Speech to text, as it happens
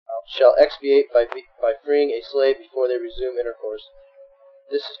shall expiate by freeing a slave before they resume intercourse.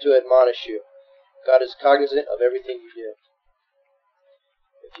 This is to admonish you. God is cognizant of everything you do.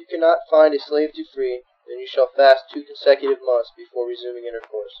 If you cannot find a slave to free, then you shall fast 2 consecutive months before resuming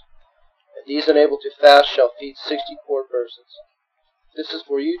intercourse. And these unable to fast shall feed 60 poor persons. This is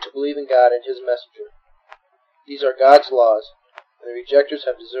for you to believe in God and His messenger. These are God's laws, and the rejectors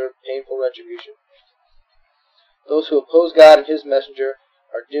have deserved painful retribution. Those who oppose God and His messenger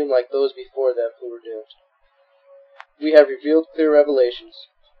are doomed like those before them who were doomed. We have revealed clear revelations,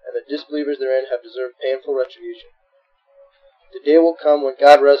 and the disbelievers therein have deserved painful retribution. The day will come when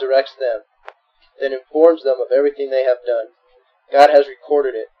God resurrects them, then informs them of everything they have done. God has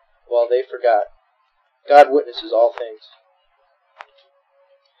recorded it, while they forgot. God witnesses all things.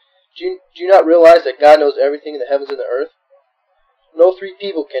 Do you not realize that God knows everything in the heavens and the earth? No 3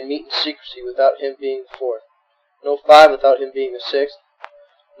 people can meet in secrecy without Him being the 4th. No 5 without Him being the 6th.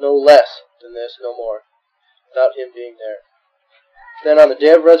 No less than this, no more, without Him being there. Then on the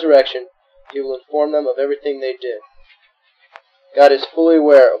day of resurrection, He will inform them of everything they did. God is fully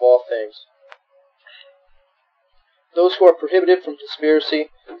aware of all things. Those who are prohibited from conspiracy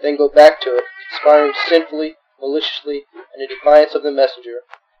then go back to it, conspiring sinfully, maliciously, and in defiance of the messenger.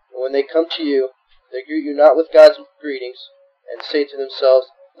 And when they come to you, they greet you not with God's greetings, and say to themselves,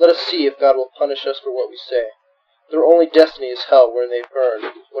 "Let us see if God will punish us for what we say." Their only destiny is hell, wherein they burn.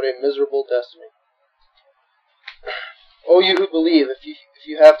 What a miserable destiny. O you who believe, if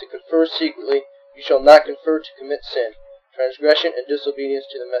you have to confer secretly, you shall not confer to commit sin, transgression, and disobedience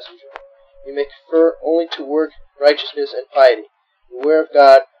to the messenger. You may confer only to work righteousness and piety. Beware of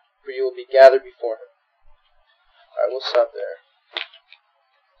God, for you will be gathered before Him. Alright, we'll stop there.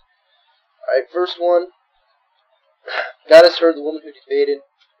 Alright, verse 1. God has heard the woman who debated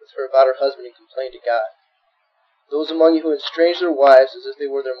with her about her husband and complained to God. Those among you who estrange their wives as if they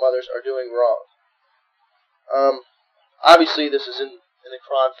were their mothers are doing wrong. Obviously this is in the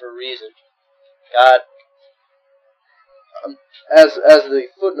Quran for a reason. God, as the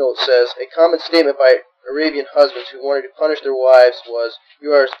footnote says, a common statement by Arabian husbands who wanted to punish their wives was,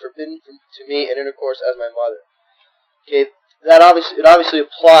 "You are as forbidden to me in intercourse as my mother." Okay, it obviously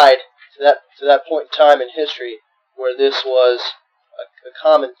applied to that point in time in history where this was a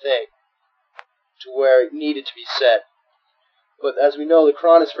common thing, to where it needed to be said. But as we know, the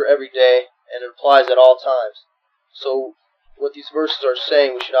Quran is for every day, and it applies at all times. So what these verses are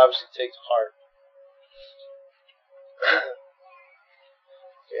saying, we should obviously take to heart.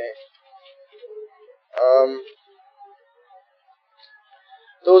 Okay.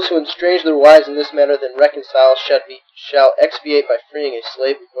 Those who estrange their wives in this manner, then reconcile, shall expiate by freeing a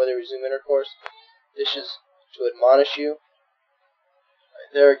slave before they resume intercourse. This is to admonish you.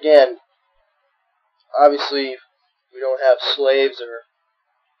 There again, obviously, we don't have slaves or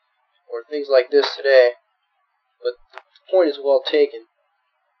things like this today, but the point is well taken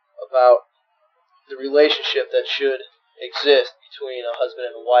about the relationship that should exist between a husband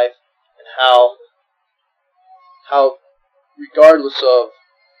and a wife, and how regardless of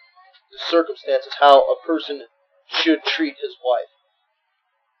the circumstances, how a person should treat his wife.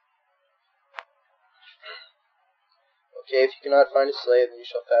 Okay, if you cannot find a slave, then you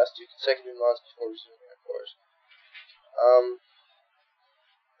shall fast 2 consecutive months before resuming intercourse.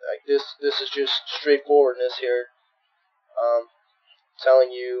 Like this is just straightforwardness here,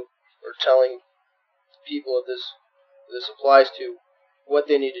 telling you, or telling people of this applies to, what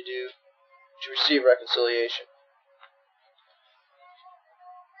they need to do to receive reconciliation.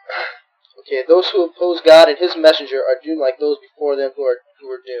 Okay, those who oppose God and His messenger are doomed like those before them who are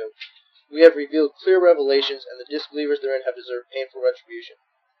doomed. We have revealed clear revelations, and the disbelievers therein have deserved painful retribution.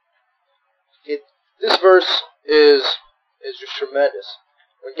 Okay, this verse is just tremendous.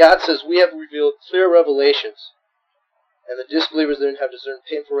 When God says we have revealed clear revelations, and the disbelievers therein have deserved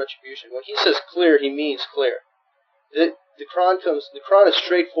painful retribution, when He says clear, He means clear. The Quran is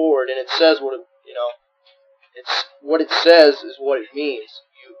straightforward, and it says what it says is what it means.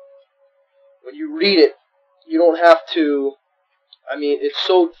 When you read it, you don't have to. I mean, it's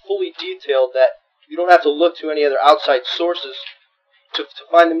so fully detailed that you don't have to look to any other outside sources to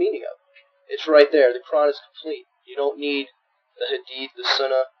find the meaning of it. It's right there. The Quran is complete. You don't need the Hadith, the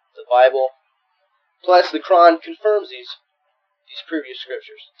Sunnah, the Bible. Plus, the Quran confirms these previous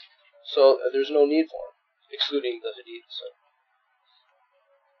scriptures, so there's no need for them, excluding the Hadith.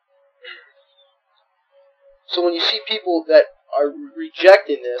 So when you see people that are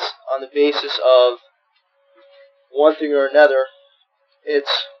rejecting this on the basis of one thing or another,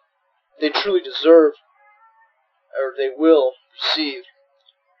 they truly deserve, or they will receive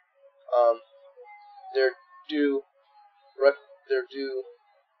their due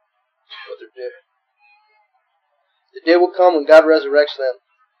they're doing. The day will come when God resurrects them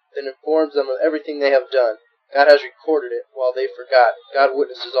and informs them of everything they have done. God has recorded it while they forgot. God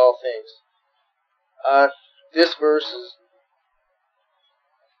witnesses all things. This verse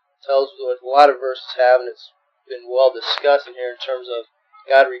tells what a lot of verses have, and it's been well discussed in here in terms of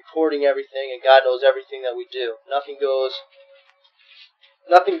God recording everything, and God knows everything that we do. Nothing goes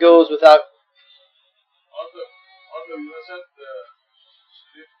without. Also, you said the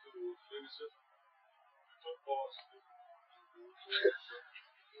slave to babysit.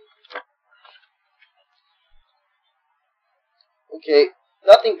 Okay,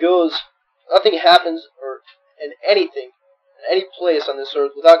 nothing happens or in anything, in any place on this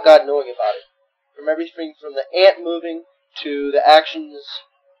earth without God knowing about it. From everything from the ant moving to the actions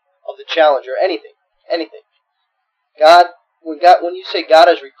of the challenger, anything. When you say God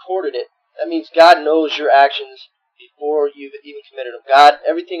has recorded it, that means God knows your actions before you've even committed them.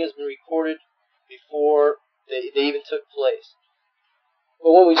 Everything has been recorded before they even took place.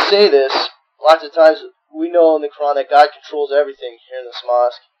 But when we say this, lots of times we know in the Quran that God controls everything here in this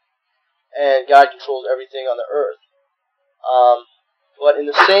mosque, and God controls everything on the earth. But in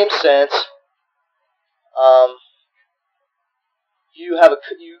the same sense,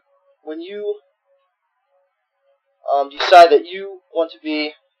 when you decide that you want to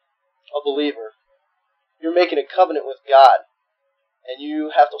be a believer, you're making a covenant with God, and you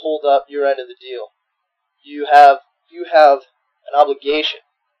have to hold up your end of the deal. You have an obligation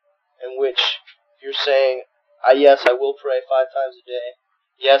in which you're saying, yes, I will pray 5 times a day.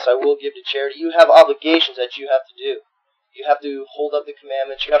 Yes, I will give to charity. You have obligations that you have to do. You have to hold up the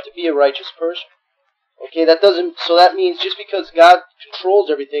commandments. You have to be a righteous person. Okay, so that means just because God controls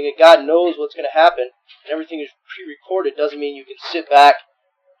everything and God knows what's going to happen and everything is pre-recorded doesn't mean you can sit back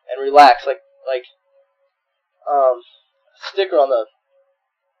and relax. Like sticker on the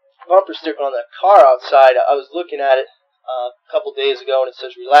bumper sticker on the car outside. I was looking at it a couple days ago and it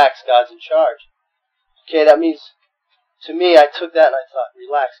says, "Relax, God's in charge." Okay, that means, to me, I took that and I thought,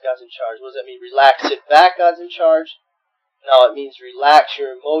 relax, God's in charge. What does that mean? Relax, sit back, God's in charge? No, it means relax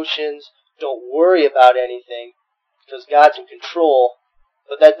your emotions. Don't worry about anything because God's in control.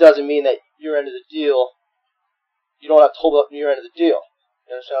 But that doesn't mean that your end of the deal, you don't have to hold up your end of the deal.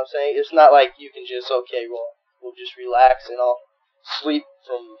 You understand what I'm saying? It's not like you can just, okay, well, we'll just relax and I'll sleep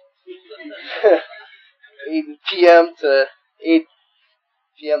from 8 p.m. to 8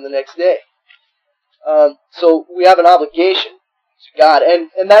 p.m. the next day. So we have an obligation to God,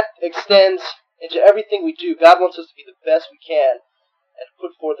 and that extends into everything we do. God wants us to be the best we can and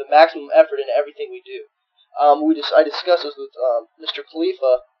put forth the maximum effort in everything we do. I discussed this with Mr.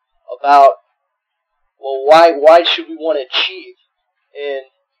 Khalifa about, well, why should we want to achieve in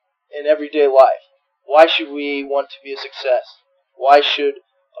everyday life? Why should we want to be a success? Why should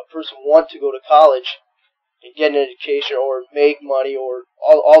a person want to go to college and get an education or make money or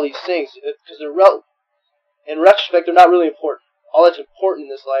all these things? Because in retrospect, they're not really important. All that's important in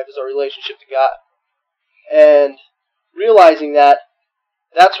this life is our relationship to God. And realizing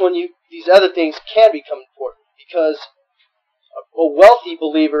that's when these other things can become important. Because a wealthy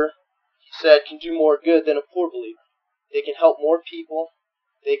believer, he said, can do more good than a poor believer. They can help more people.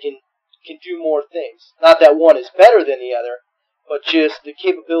 They can do more things. Not that one is better than the other, but just the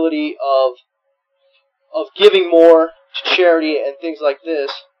capability of giving more to charity and things like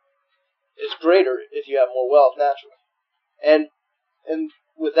this is greater if you have more wealth naturally. And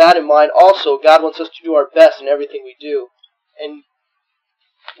with that in mind, also, God wants us to do our best in everything we do. And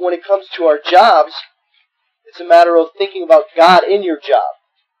when it comes to our jobs, it's a matter of thinking about God in your job.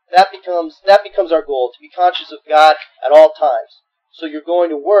 That becomes our goal, to be conscious of God at all times. So you're going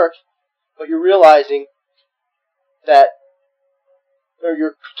to work, but you're realizing or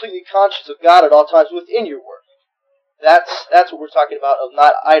you're completely conscious of God at all times within your work. That's what we're talking about, of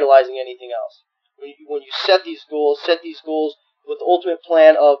not idolizing anything else. When you set these goals with the ultimate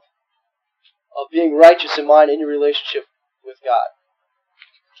plan of being righteous in mind in your relationship with God.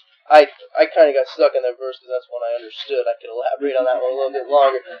 I kind of got stuck in that verse because that's one I understood. I could elaborate on that one a little bit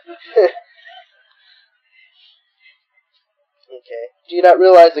longer. Okay. Do you not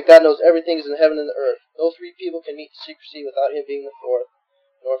realize that God knows everything is in heaven and the earth? No 3 people can meet in secrecy without Him being the 4th,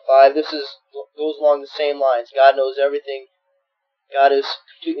 nor 5. This goes along the same lines. God knows everything. God is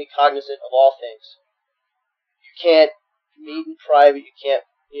completely cognizant of all things. You can't meet in private. You can't,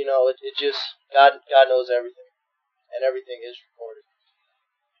 it just, God knows everything. And everything is recorded.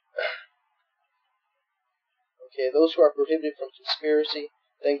 Okay, those who are prohibited from conspiracy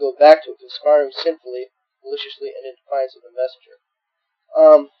then go back to conspiring sinfully, maliciously, and in defiance of the messenger.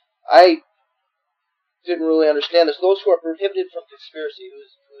 I didn't really understand this. Those who are prohibited from conspiracy,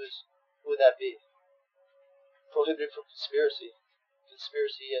 who's Who would that be? Prohibited from conspiracy.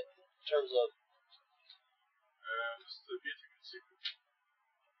 Conspiracy in terms of... It's the meeting in secret.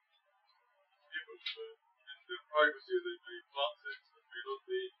 People, in their privacy, they may plan things that may not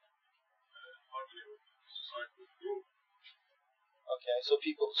be in harmony with the society, with the group. Okay, so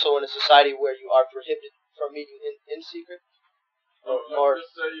in a society where you are prohibited from meeting in secret? Or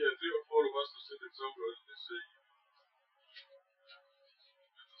let's say 3 or 4 of us are sitting somewhere and they say,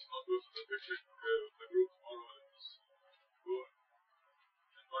 let us not go to the picnic with the group tomorrow, let us go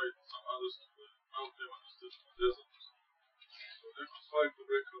and invite some others to the mountain and instead to the desert. So they conspire to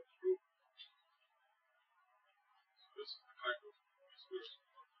break up the group. So this is the kind of conspiracy.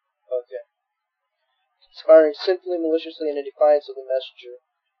 Okay. Conspiring sinfully, maliciously, and in defiance of the messenger.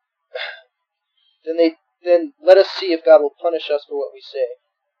 Then let us see if God will punish us for what we say.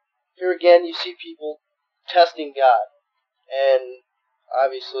 Here again, you see people testing God, and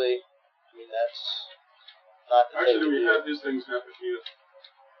obviously, I mean, that's not the thing. Actually, we had these things happen here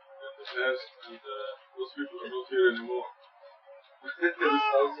in the past, and those people are not here anymore. They're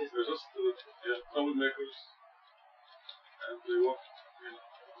just troublemakers, and they want,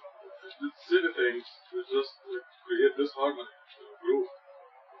 the silly things to just create this harmony in the group.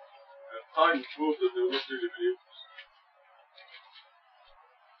 And time proved that they were not really believers.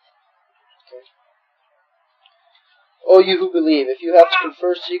 Okay. O you who believe, if you have to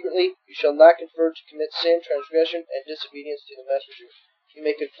confer secretly, you shall not confer to commit sin, transgression, and disobedience to the messenger. You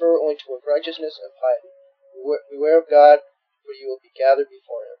may confer only to work righteousness and piety. Beware of God, for you will be gathered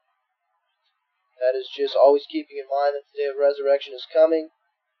before Him. That is just always keeping in mind that the day of resurrection is coming,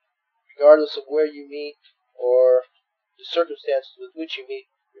 regardless of where you meet or the circumstances with which you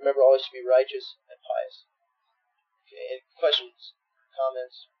meet. Remember always to be righteous and pious. Okay, any questions,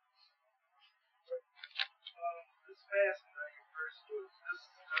 comments? This fasting that you first was this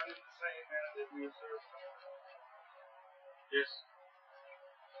done in the same manner that we observe? Yes.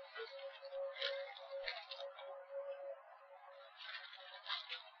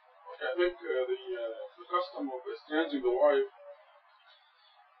 Okay, I think the custom of estranging the wife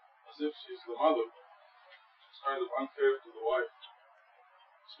as if she's the mother is kind of unfair to the wife.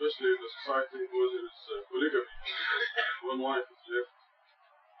 Especially in a society where there is polygamy. One wife is left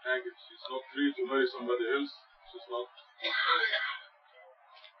hanging. She's not free to marry somebody else. She's not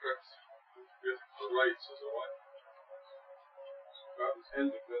practicing her rights as a wife. So God is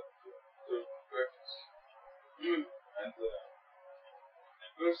ending that practice. And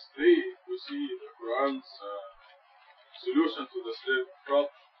in verse 3, we see the Quran's solution to the slave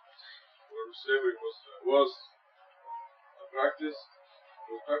problem, where slavery was a practice.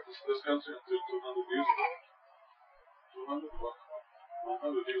 We practiced in this country until 200 years ago.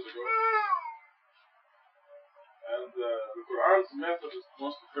 100 years ago. And the Quran's method is the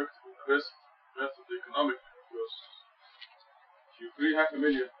most effective and the best method economically, because if you free 500,000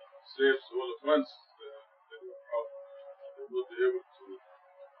 slaves all at once, they will not be able to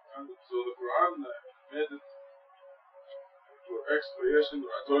handle it. So the Quran made it for expiation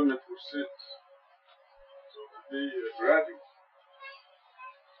or atonement for sins. So it would be gradual.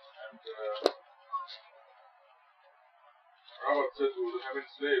 And Robert said we were having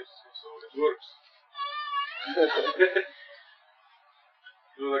slaves, so it works.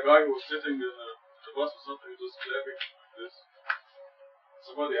 The guy who was sitting in the bus or something, just clapping like this.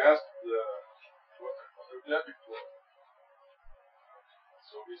 Somebody asked what they're clapping for.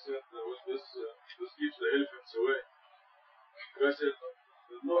 So he said, this keeps the elephants away. The guy said,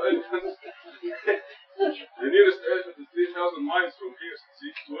 there's no elephants. The nearest elephant is 3,000 miles from here, so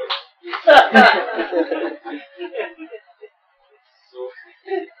it works. So,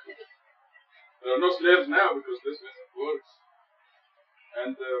 there are no slaves now because this method works.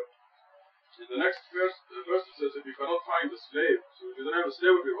 And in the next verse it says, if you cannot find a slave, so if you don't have a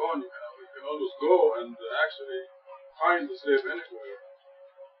slave of your own, you can always go and actually find a slave anywhere.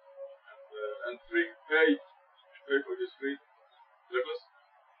 And pay for his freedom. Douglas?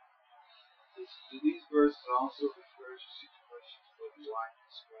 Do these verses also refer to situations where the wife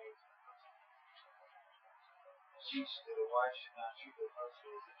is slave? Teach that a wife should not treat her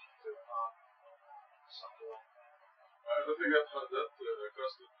husband as if he's their father, something like that. I don't think that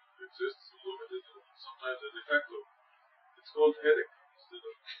custom exists, although it is sometimes a de facto. It's called headache instead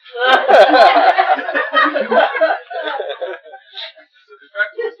of. It's a de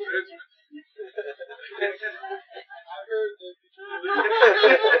facto estrangement. I heard that.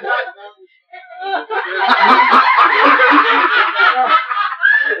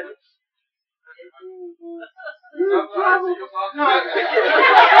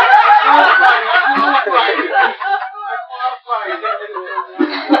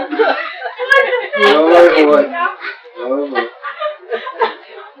 boy. Oh boy.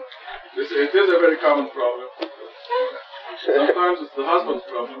 It is a very common problem. Sometimes it's the husband's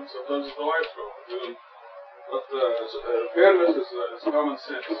problem, sometimes it's the wife's problem. But fairness is common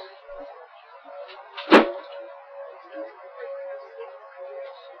sense.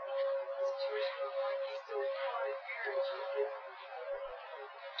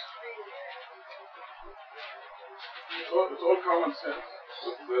 It's all common sense.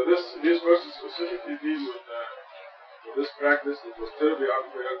 But these verses specifically deal with this practice that was terribly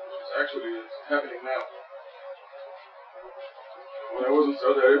unfair, which is actually happening now. When I was in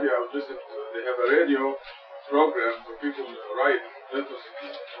Saudi Arabia, I was listening to, they have a radio program for people to write letters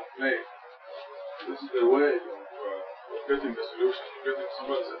and complain. This is their way of getting the solution, of getting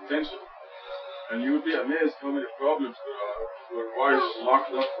somebody's attention. And you would be amazed how many problems there are where wives are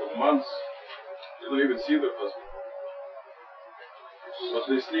locked up for months. They don't even see their husband. But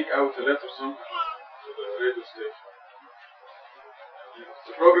they sneak out a letter somehow to the radio station.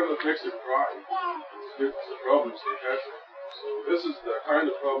 It's a program that makes you cry. It's the problems they have. So this is the kind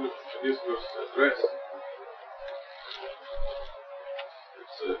of problem that these verses address.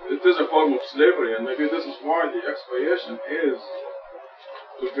 It is a form of slavery, and maybe this is why the expiation is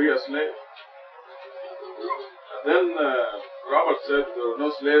to free a slave. And then Robert said there are no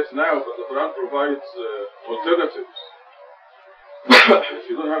slaves now, but the Quran provides alternatives. If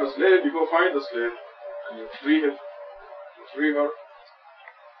you don't have a slave, you go find a slave and you free him, you free her.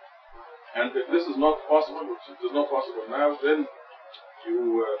 And if this is not possible, which is not possible now, then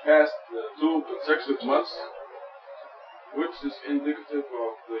you fast 2 consecutive months, which is indicative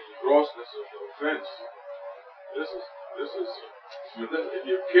of the grossness of the offense. This is if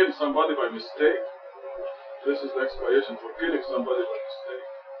you kill somebody by mistake, this is the expiation for killing somebody by mistake.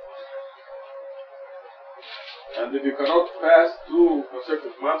 And if you cannot fast 2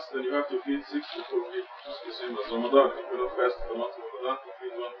 consecutive months, then you have to feed 64 people. It's the same as Ramadan. If you cannot fast the month of Ramadan, you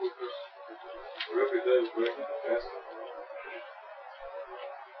feed 1 full person. For every day you break the fast.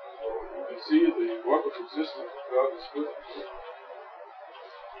 So you can see the wonderful system of God is good.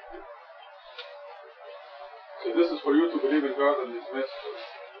 So this is for you to believe in God and His message.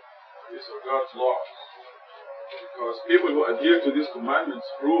 These are God's laws. Because people who adhere to these commandments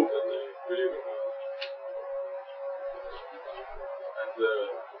prove that they believe in God.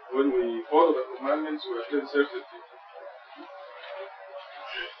 When we follow the commandments, we attain certainty.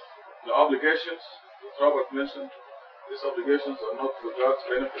 The obligations that Robert mentioned, these obligations are not for God's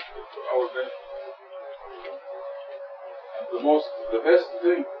benefit, but for our benefit. And the best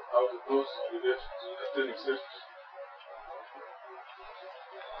thing out of those obligations is attaining certainty.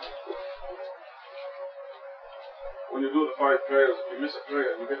 When you do the 5 prayers, if you miss a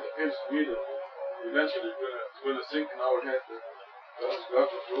prayer, you get the pinch immediately. Eventually, it's going to sink in our head that God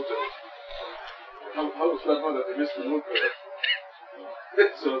was ruled at it. How does God know that they missed the moon prayer?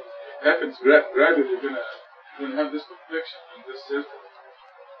 So it happens gradually. You're going to have this conviction and this certainty.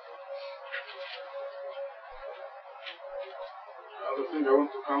 Another thing I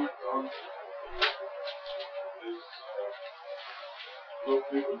want to comment on is no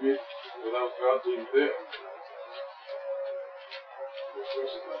people meet without God being there.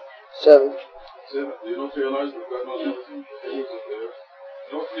 7. Do you not realize that God knows everything? The heavens are there.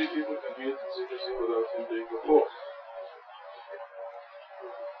 No 3 people can meet in secrecy without Him being before.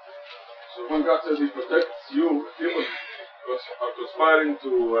 So when God says He protects you, people are conspiring to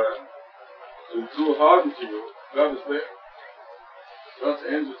do harm to you. God is there. God's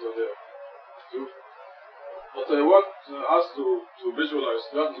angels are there too. But I want us to visualize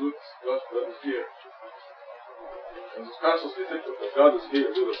God is with us. God is here. And just consciously think of that God is here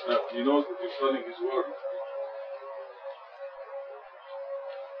with us now. He knows that we're studying His Word.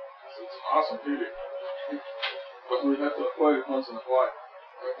 It's an awesome feeling. But we have to acquire it once in a while.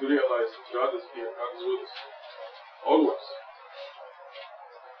 We have to realize that God is here, God is with us. Always.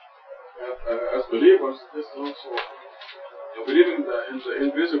 And as believers, this is also believing in the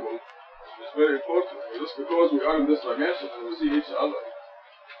invisible is very important. Just because we are in this dimension and we see each other,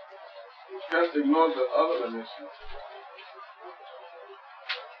 we can't ignore that other dimension.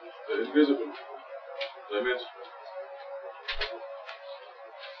 The invisible dimension.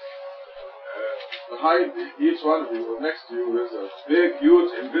 Behind each one of you or next to you is a big,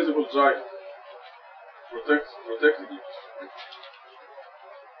 huge, invisible giant protecting you.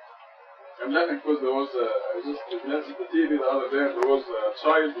 I'm laughing because there was I just glanced at the TV the other day and there was a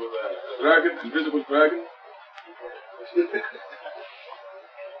child with a dragon, invisible dragon.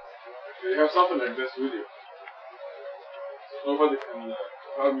 You have something like this with you. So nobody can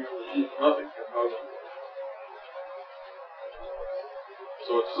harm you, nothing can harm you. So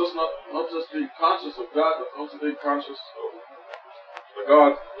So it's just not just being conscious of God, but also being conscious of the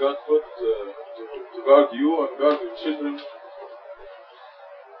God put to guard you and guard your children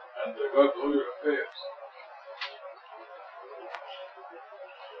and guard all your affairs.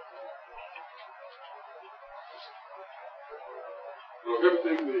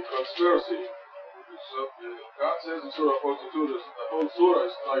 Prohibiting the conspiracy. So God says in Surah 42, the whole Surah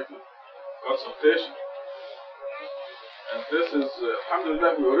is titled consultation. And this is,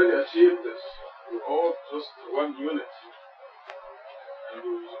 alhamdulillah, we already achieved this. We're all just one unit. And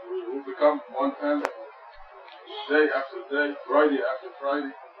we will become one family. Day after day, Friday after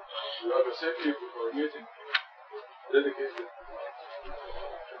Friday. We are the same people who are meeting, dedicated.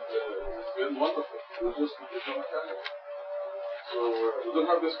 And it's been wonderful. We just become a family. So we don't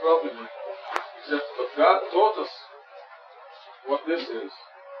have this problem. Except that God taught us what this is,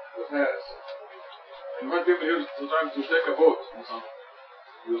 the past. And when people here sometimes to take a vote on something,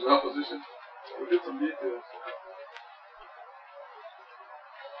 use opposition, we get some details.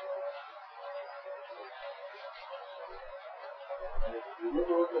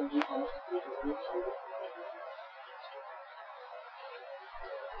 Remember what I'm doing?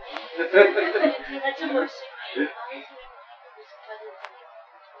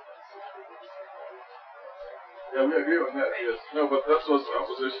 Yeah, we agree on that, yes. No, but that was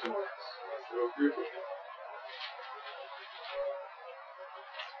opposition. There were people.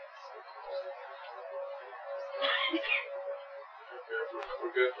 I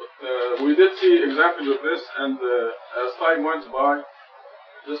forget, but we did see examples of this, and as time went by,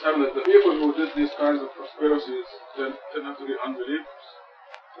 just happened that the people who did these kinds of conspiracies turned out to be unbelievers.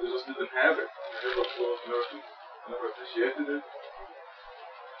 They just didn't have it. They never saw miracles, never appreciated it.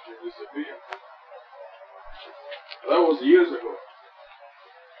 They disappeared. That was years ago.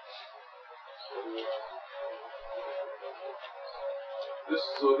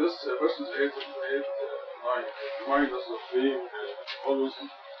 So this verses 8 and 9 remind us of being always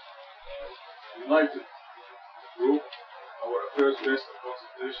united group, our affairs based on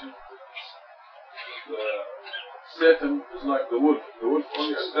consultation. Satan is like the wolf. The wolf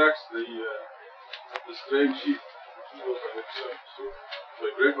only attacks the straying sheep. So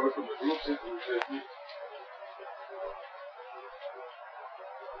they break away from the group, Satan will take meat.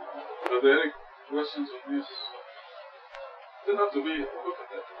 Are there any questions on this? It doesn't have to be. Look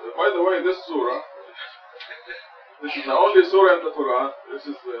at that. By the way, this surah, this is the only surah in the Quran. This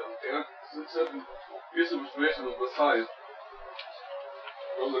is a certain piece of information on the side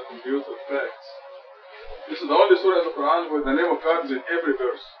from the computer facts. This is the only surah in the Quran where the name of God is in every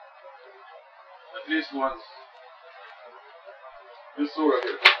verse, at least once. This surah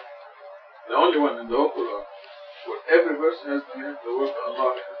here, the only one in the whole Quran where every verse has the word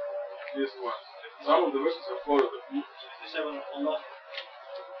Allah at least once. Some of the verses have followed it. 57 Allah.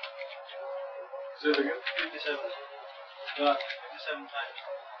 Say it again. 57. God, 57 times.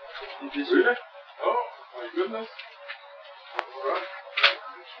 Really? Oh, my goodness. Alright.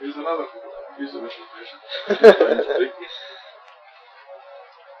 Here's another piece of information.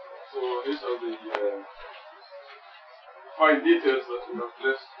 So these are the fine details that we are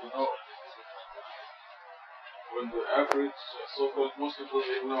blessed to know. When the average so-called Muslim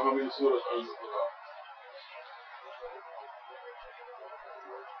doesn't even know how many surahs are in the Quran.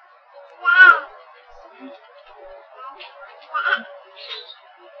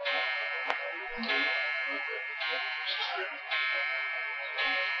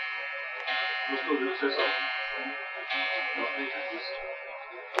 Mustafa, did you say something?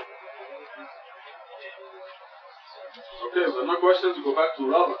 Okay, if there are no questions, we go back to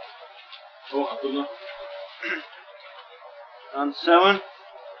Robert. Oh, Abdullah. And 7,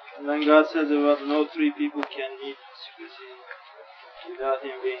 when God says about no 3 people can eat secrecy without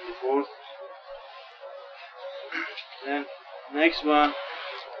him being the 4th. Then next one,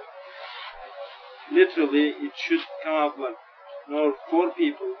 literally it should come up like no 4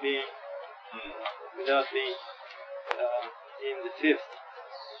 people being without being in the 5th,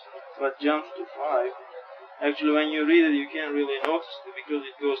 but jumps to 5. Actually, when you read it, you can't really notice it because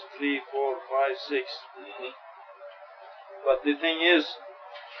it goes 3, 4, 5, 6. But the thing is,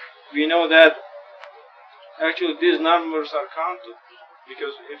 we know that actually these numbers are counted,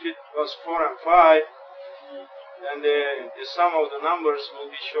 because if it was 4 and 5, then the sum of the numbers will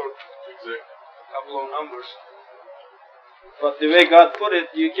be short. Exactly. A couple of numbers. But the way God put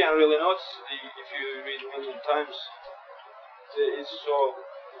it, you can't really notice it if you read a million times. It's so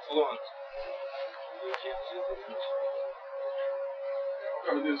fluent. You can't see the difference. How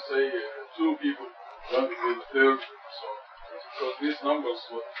come it didn't say 2 people, 1 to be the 3rd? So, because these numbers,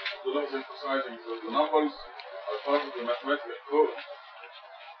 what the Lord is emphasizing, is that the numbers are part of the mathematical code.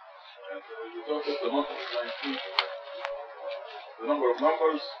 And the total amount is 19. The number of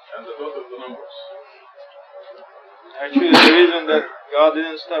numbers and the total of the numbers. Actually, the reason that God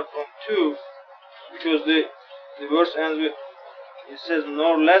didn't start from 2, because the verse ends with, it says,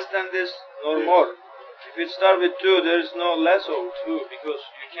 nor less than this, nor more. If it starts with 2, there is no less of 2, because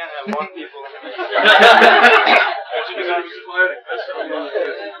you can't have one people. Actually, God is inspiring. That's how you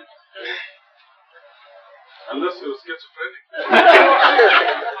understand. Unless you're schizophrenic.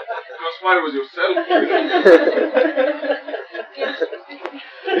 Conspire with yourself.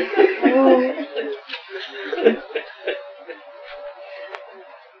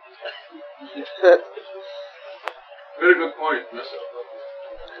 Very good point, Mr.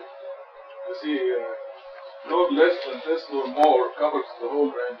 You see, no less than this nor more covers the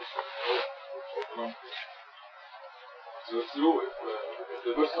whole range of numbers. So it's true, if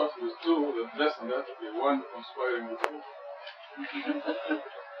the verse starts with 2, then less than that would be 1 conspiring with 2.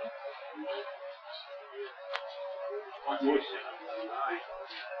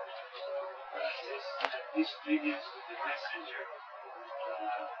 Disobedience to the messenger.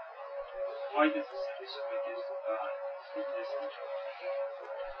 Why does it say disobedience to God?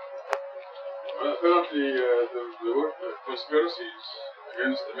 Well, apparently, there were conspiracies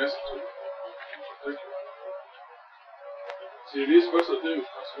against the messenger in particular. See, these verses are dealing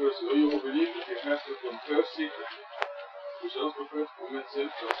with conspiracy. Or you who believe that you have to confer secretly, who shall prefer to commit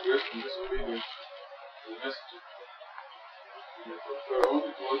sin, transgress, and disobedience to the messenger. You prefer only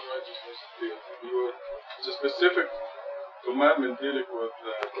towards righteousness. It's a specific commandment dealing with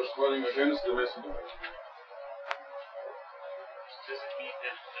conspiring against the messenger. Does it mean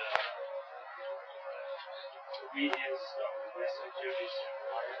that obedience of the messenger is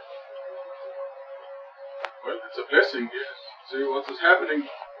required? Well, it's a blessing, yes. See, what is happening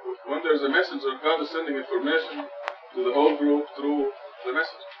when there's a messenger, God is sending information to the whole group through the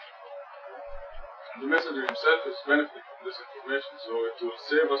messenger. And the messenger himself is benefiting from this information, so it will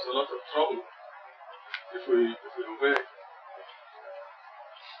save us a lot of trouble if we obey.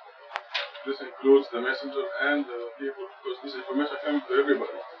 This includes the messenger and the people, because this information comes to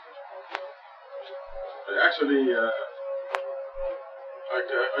everybody. I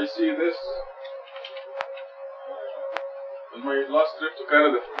see this on my last trip to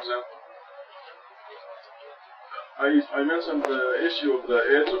Canada, for example. I mentioned the issue of the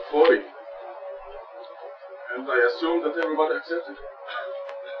age of 40, and I assumed that everybody accepted it.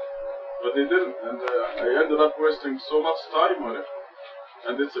 But they didn't, and I ended up wasting so much time on it.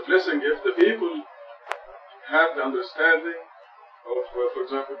 And it's a blessing if the people have the understanding of, for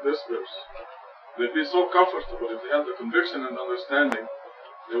example, this verse. They'll be so comfortable if they have the conviction and understanding.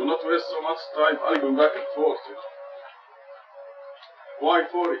 They will not waste so much time arguing back and forth, you know. Why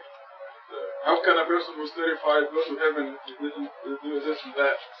 40? How can a person who's 35 go to heaven if he didn't do this and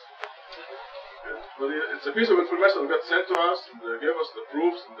that? But it's a piece of information that got sent to us, and they gave us the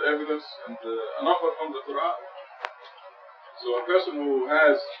proofs and the evidence and an offer from the Quran. So a person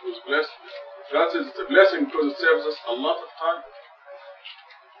who's blessed, God says it's a blessing because it saves us a lot of time.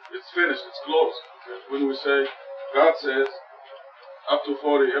 It's finished, it's closed. When we say, God says, up to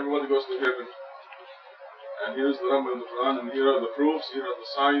 40, everybody goes to heaven. And here's the number in the Quran, and here are the proofs, here are the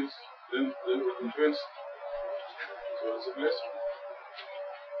signs, then we're convinced. So it's a blessing.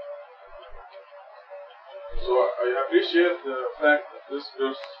 So I appreciate the fact that this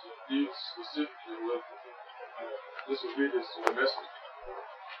verse deals specifically with disobedience to the message.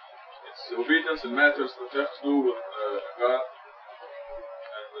 It's obedience in matters that have to do with God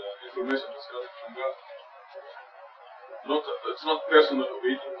and information that's coming from God. It's not personal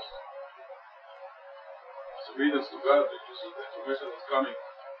obedience. It's obedience to God because of the information that's coming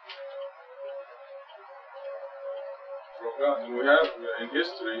from God. And we have in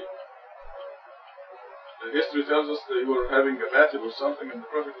history, the history tells us they were having a battle or something, and the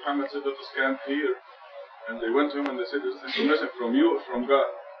Prophet Muhammad said, let us camp here. And they went to him and they said, this is information from you or from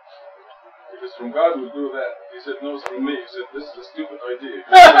God? If it's from God, we'll do that. He said, no, it's from me. He said, this is a stupid idea.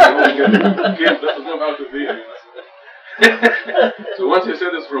 Kids doesn't know how to be. You know? So once he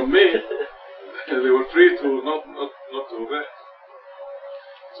said it's from me, they were free to not to obey.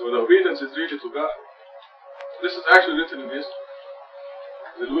 So the obedience is really to God. This is actually written in history.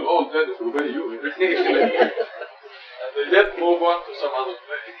 That we're all dead if we obey you. And they did move on to some other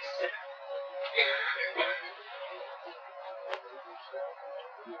place.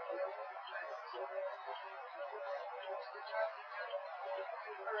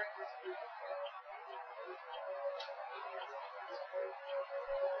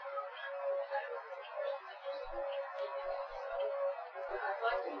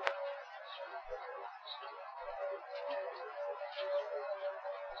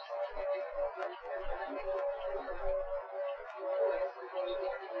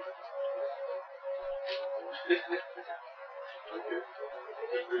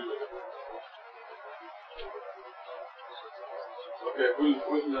 Okay, we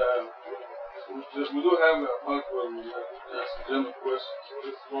do have a part where we ask general questions. So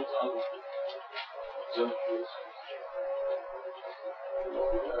let's want to answer general questions.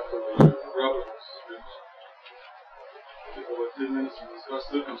 After the Robert was finished, take about 10 minutes to discuss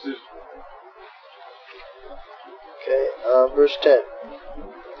circumcision. Okay, verse 10.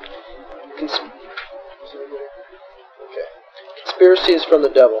 Conspiracy is from the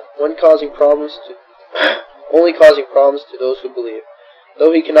devil, only causing problems to those who believe,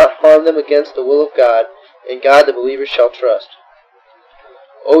 though he cannot harm them against the will of God. In God the believers shall trust.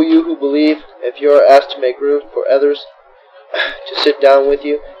 O you who believe, if you are asked to make room for others to sit down with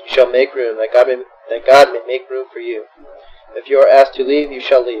you, you shall make room, that God may make room for you. If you are asked to leave, you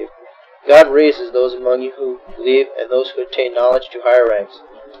shall leave. God raises those among you who believe and those who attain knowledge to higher ranks.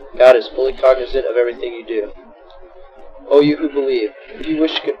 God is fully cognizant of everything you do. O you who believe, if you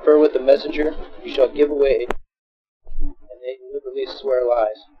wish to confer with the messenger, you shall give away, and they deliberately swear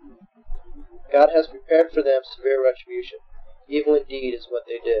lies. God has prepared for them severe retribution. Evil indeed is what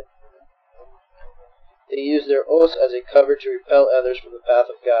they did. They used their oaths as a cover to repel others from the path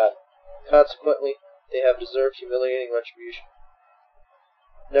of God. Consequently, they have deserved humiliating retribution.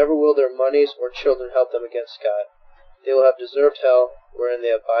 Never will their monies or children help them against God. They will have deserved hell, wherein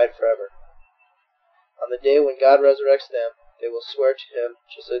they abide forever. On the day when God resurrects them, they will swear to him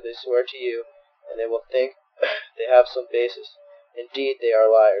just as they swear to you, and they will think they have some basis. Indeed, they are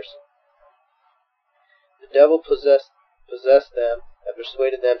liars. The devil possessed them and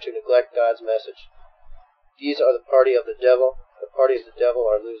persuaded them to neglect God's message. These are the party of the devil. The party of the devil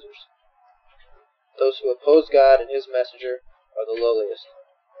are losers. Those who oppose God and his messenger are the lowliest.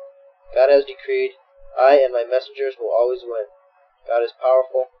 God has decreed, I and my messengers will always win. God is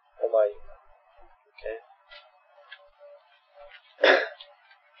powerful, almighty. Okay.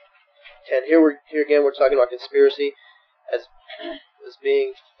 And here again we're talking about conspiracy as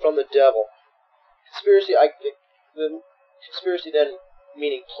being from the devil. Conspiracy, the conspiracy then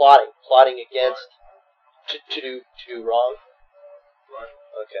meaning plotting against to do wrong. Right.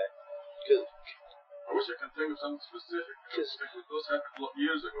 Okay. Good. I wish I could think of something specific. Because those happened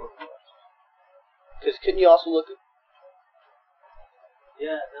years ago. Because couldn't you also look at...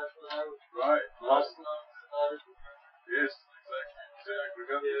 Yeah, that's what I was... Right. Last month, Yes, exactly. See, I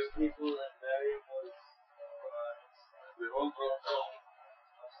forgot there's this. people that marry was... The whole problem.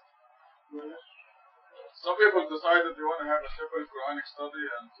 Some people decide that they want to have a separate Quranic study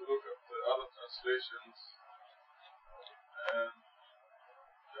and to look at the other translations and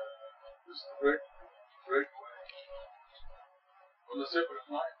just break away on a separate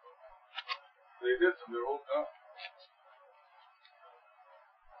night. They did, and they're all gone.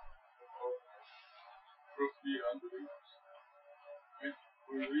 Proof to be unbelievers. I mean,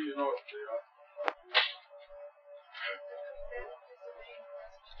 we really know what they are.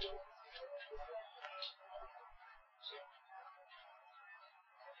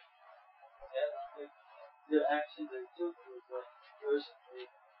 The action they took was like, personally,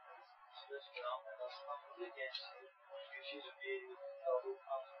 especially on the against you. You should be double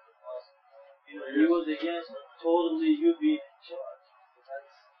consequence. He was against totally you being in charge.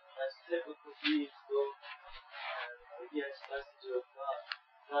 That's typical beings go against messenger of God,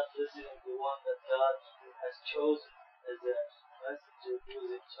 not listening to the one that God has chosen as a messenger who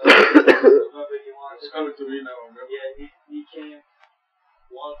is in charge. Remember, he wanted It's coming to me now. Remember? Yeah, he came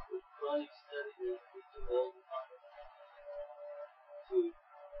once with Quranic study to all the time to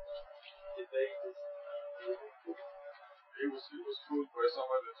debate this. He was fooled by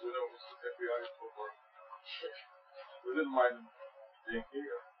somebody that was the FBI for work. We didn't mind him being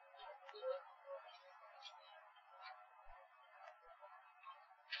here.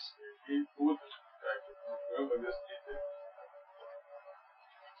 He fooled them. Remember this detail?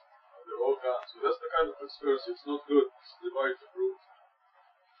 They're all gone. So that's the kind of conspiracy. It's not good. It's divide the group.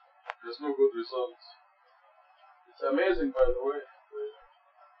 There's no good results. It's amazing, by the way.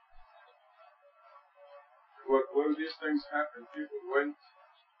 When these things happen, people went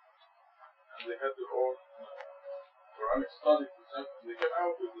and they had their own Quranic study, for example, and they came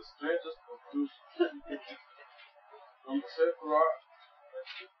out with the strangest conclusions from the same Quran.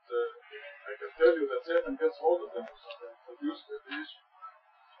 I can tell you that Satan gets hold of them or something, produce the issue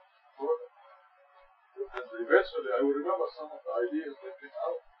for them. And eventually, I will remember some of the ideas that came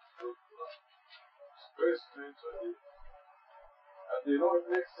out. It's a very strange idea. And they know it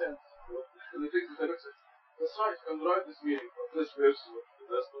makes sense. They think it makes sense. The science can write this meaning from this verse, but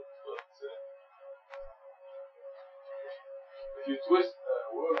that's not if you twist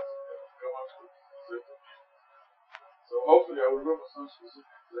words, you can come up with certain meaning. So hopefully I will remember some specific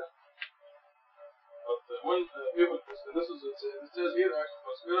examples. But when people, it says here actually,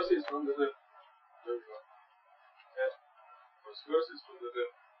 conspiracy is from the devil. There we go. Yes, conspiracy is from the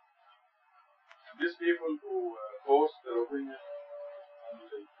devil. And these people who post their opinion and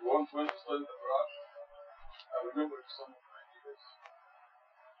they want to study the Quran, I remember some of my ideas.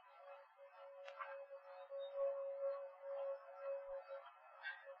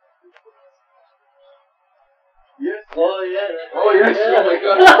 Yes. Oh yeah. Oh yes. Yeah. Oh my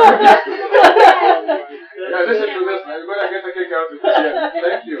God. Yeah, listen to this. I'm gonna get a kick out of this. Yeah.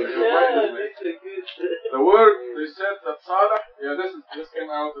 Thank you. The word they said that Salah. Yeah, this came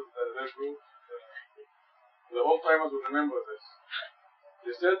out of their group. The old timers will remember this.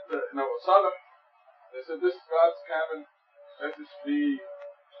 They said Salah. They said this is God's camel. Let it be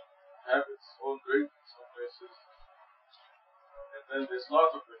have its own drink in some places, and then they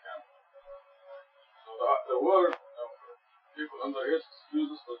slaughtered the camel. So the word people underage use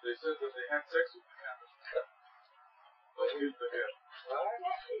this, but they said that they had sex with the camel. They killed the camel.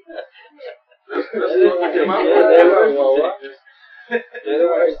 That's what they came up with. You're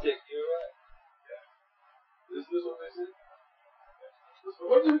right. Is this what they said?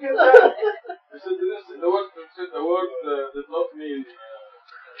 What did you get that? They said the word did not mean.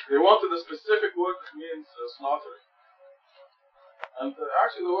 They wanted a specific word that means slaughtering. And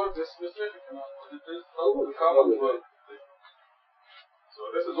actually the word is specific enough, but it is not the common word. So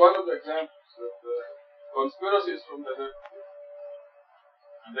this is one of the examples that conspiracy is from the devil.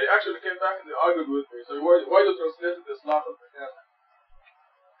 And they actually came back and they argued with me. So why you translated the slaughter of the camel?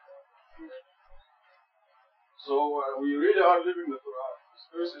 So we really are living the Quran.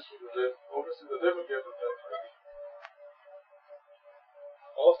 Conspiracy is from the devil. Obviously the devil gave us that idea.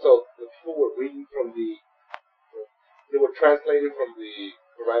 Also, the people were reading from they were translating from the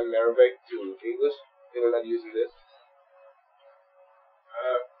Quran in Arabic to English. They were not using this.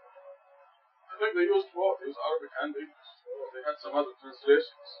 I think they used both. They used Arabic and English. They had some other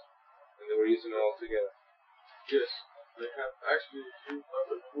translations. And they were using it all together. Yes. They had actually used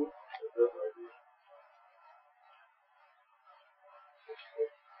other food with that idea.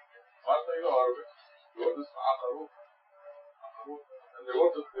 Martha, you know Arabic. The word is Aqarut. And the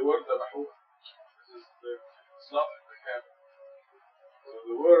word Dabahuh. This is the slaughtering the camel. So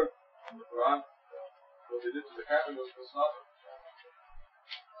the word in the Quran, what they did to the camel was the slaughter.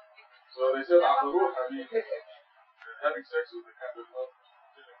 So they said Aqarut, I mean, having sex with the camel, not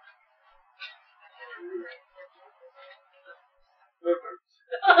killing it. Perverts.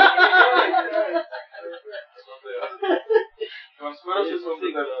 That's what they are. Conspiracies from the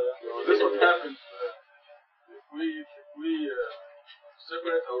devil. This is what happens if we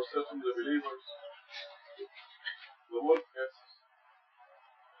separate ourselves from the believers. The world gets us.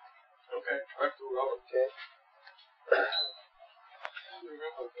 Okay, back to Robert. Okay.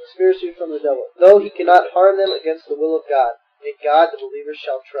 Conspiracy from the devil. Though he cannot harm them against the will of God. In God the believers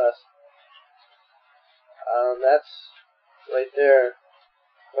shall trust. That's right there.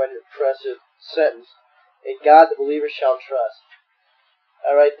 Quite an impressive sentence. In God the believers shall trust.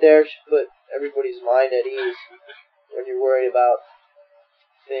 That right there should put everybody's mind at ease when you're worried about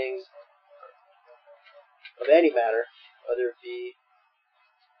things of any matter, whether it be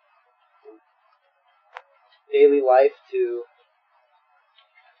daily life to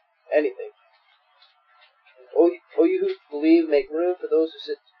anything. O you who believe, make room for those who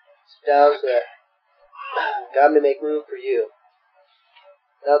sit down, so that God may make room for you.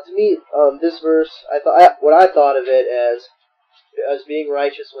 Now, to me, this verse, what I thought of it as being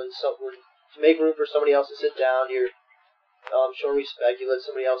righteous when to make room for somebody else to sit down, you're showing respect. You let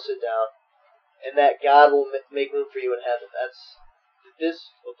somebody else sit down, and that God will make room for you in heaven.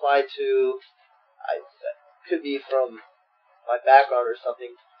 This applied to. Could be from my background or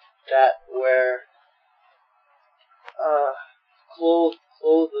something. That where clothe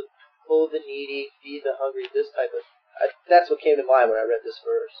the needy, feed the hungry, this type of. That's what came to mind when I read this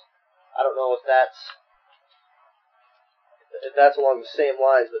verse. I don't know if that's along the same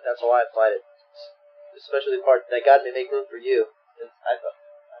lines, but that's how I applied it. Especially the part that God may make room for you. And I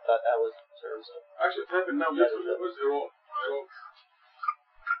thought that was in terms of. Actually, it happened now. Literally, where's your own?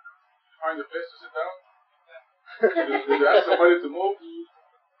 Find a place to sit down. Did you ask somebody to move?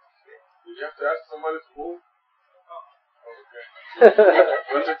 Did you have to ask somebody to move? Okay.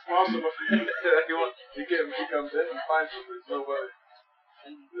 But it's possible. He comes in and finds that there's nobody.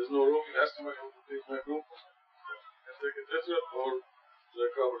 There's no room. He asks somebody to please make room. And take a different or the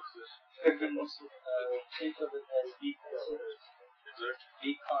covered position. You can also think of it as be considerate. Exactly.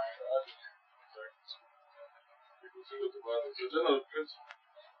 Be kind to others. Exactly. consider the bad. It's a general principle.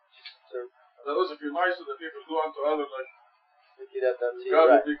 Sure. That was, if you're nice to the people, do unto others like You'd have done to you, God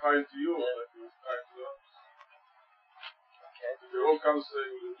right. will be kind to you, like He's kind to others. Okay. If your own comes say,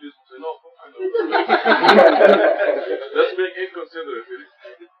 will you please say, no, I know. That's being inconsiderate, really.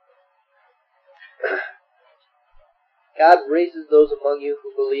 God raises those among you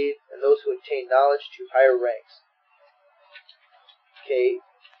who believe and those who attain knowledge to higher ranks. Okay,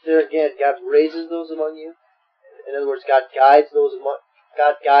 there again, God raises those among you. In other words, God guides the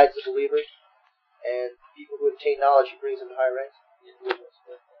believers, and people who attain knowledge, He brings them to higher ranks.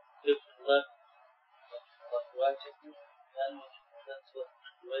 Different level of righteousness, that's what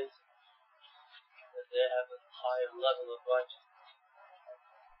raises, that they have a higher level of righteousness.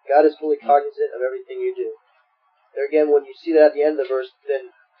 God is fully cognizant of everything you do. There again, when you see that at the end of the verse,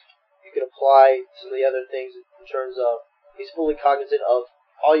 then you can apply some of the other things in terms of He's fully cognizant of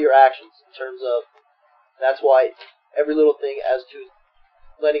all your actions. In terms of, that's why every little thing as to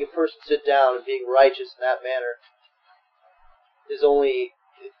letting a person sit down and being righteous in that manner is only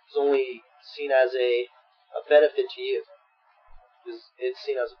seen as a benefit to you. It's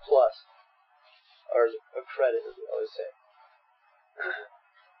seen as a plus, or as a credit, as we always say.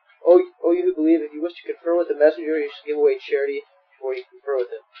 O you who believe, if you wish to confer with the messenger, you should give away charity before you confer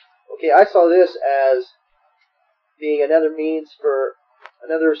with him. Okay, I saw this as being another means for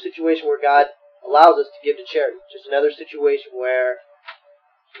another situation where God allows us to give to charity. Just another situation where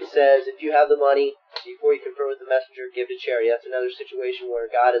He says, if you have the money, before you confer with the messenger, give to charity. That's another situation where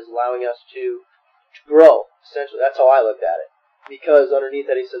God is allowing us to grow. Essentially, that's how I looked at it. Because underneath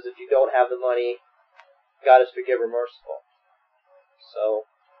that He says, if you don't have the money, God is forgiver, merciful. So,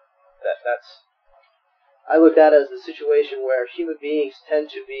 that's I looked at it as the situation where human beings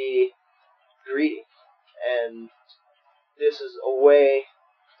tend to be greedy. And this is a way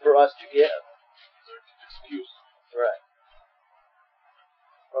for us to give. Excuse. Right.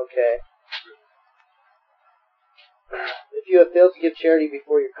 Okay. If you have failed to give charity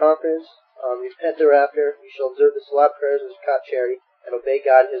before your conference, repent thereafter. You shall observe the Salat prayers and zakat charity, and obey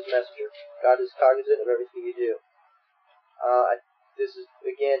God and His messenger. God is cognizant of everything you do. This is,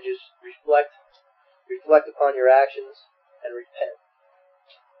 again, just reflect upon your actions and repent.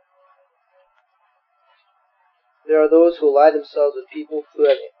 There are those who ally themselves with people who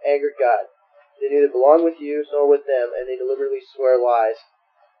have angered God. They neither belong with you nor with them, and they deliberately swear lies.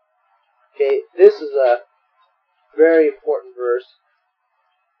 Okay, this is a very important verse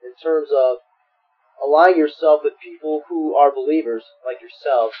in terms of aligning yourself with people who are believers like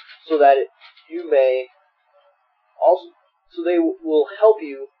yourself, so that you may also, so they will help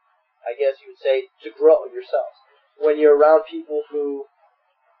you, I guess you would say, to grow yourselves. When you're around people who,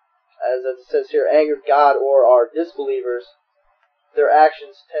 as it says here, angered God or are disbelievers, their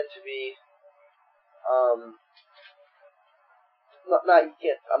actions tend to be, I'm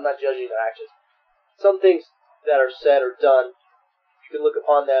not judging their actions. Some things that are said or done, you can look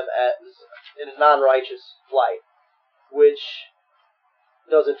upon them as in a non-righteous light, which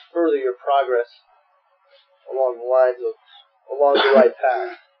doesn't further your progress along the right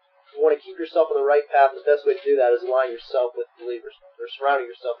path. If you want to keep yourself on the right path, the best way to do that is align yourself with believers, or surrounding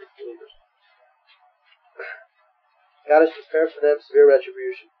yourself with believers. God has prepared for them severe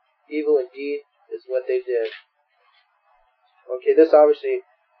retribution. Evil indeed is what they did. Okay, this obviously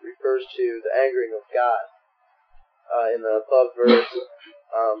refers to the angering of God in the above verse.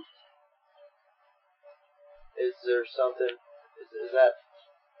 Is there something? Is that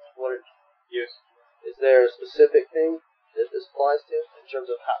what it? Yes. Is there a specific thing that this applies to in terms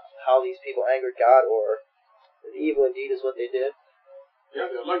of how these people angered God, or the evil indeed is what they did? Yeah,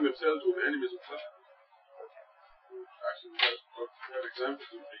 they align themselves with the enemies of God. Actually, we have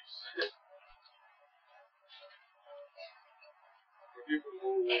examples of these. For people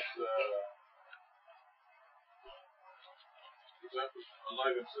who would, for example,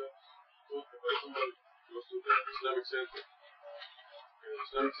 align themselves. So if somebody goes to the Islamic Center,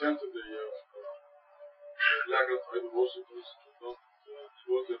 the black and idol worshippers don't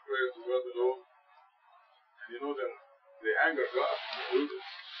devote their prayer to God alone, and you know that they anger God when they do this.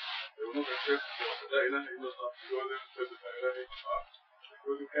 They will not accept La ilaha illallah to go there and say La ilaha illallah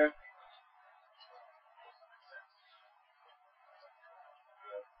because you can't.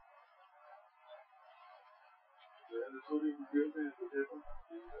 And the Torah who built it,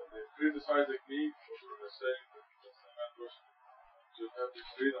 they criticize me for saying that the man worship should have this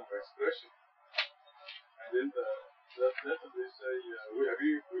freedom of expression. And then that they say, we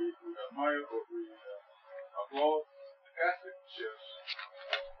agree, we admire, or we applaud the Catholic Church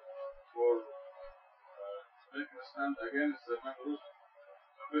for making a stand against the Behrouz.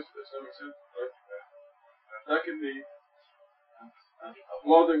 So this is the Islamic Center, right? And attacking me and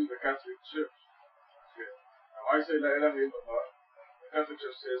applauding the Catholic Church. Okay. Now I say La ilaha illallah. The Catholic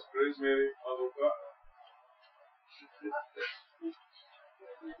Church says, praise Mary, Mother of God.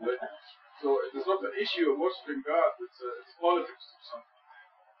 Right? So it is not an issue of worshiping God, it's politics or something.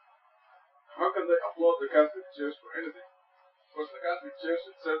 How can they applaud the Catholic Church for anything? Because the Catholic Church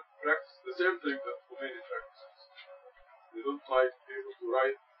itself practices the same thing that Khomeini practices. They don't like people to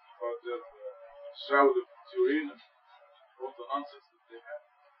write about their shroud of Turin and all the nonsense that they have.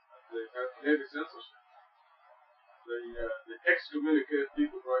 And they have heavy censorship. They excommunicate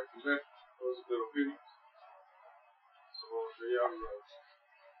people right to left because of their opinions. So they are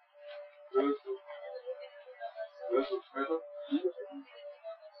relative better.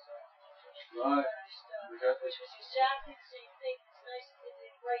 Right. Which was exactly the same thing. It's nice that they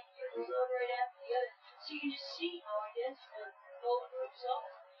did right here, one right after the other. So you can just see how identical both groups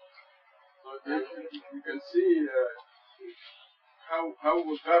are. So you can see how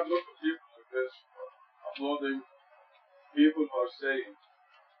would God look at people like this, applauding people who are saying,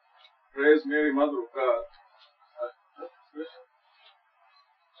 praise Mary, Mother of God.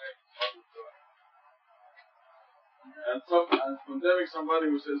 And condemning somebody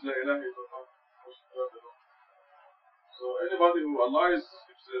who says La ilaha illallah. So anybody who allies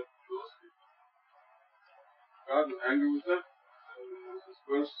himself with those people, God is angry with them. This is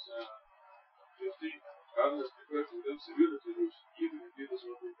verse 15. God has declared to them severity, even if he does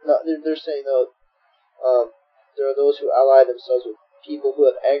not do. No, they're saying though, there are those who ally themselves with people who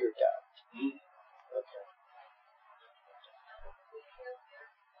have angered God. Okay.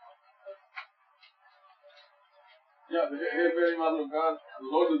 Yeah, the Hail Mary, Mother of God,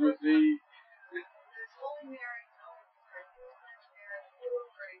 loaded with the.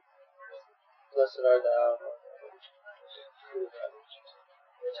 Blessed art thou.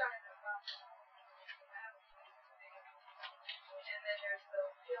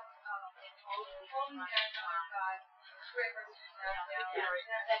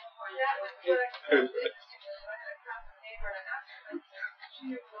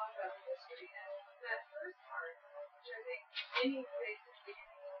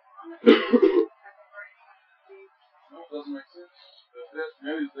 No, it doesn't make sense. That's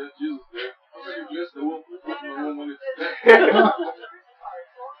Mary's there, Jesus there. How can you bless the womb when it's dead?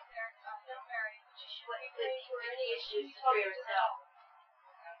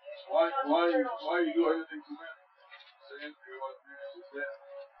 Why you do anything to Mary? Saying she's dead.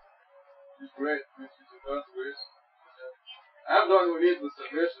 She's great. She's in God's grace. I'm the one who needs the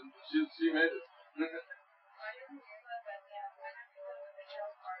salvation. She made it.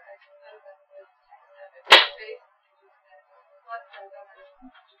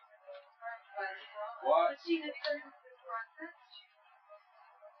 Why? She's dead.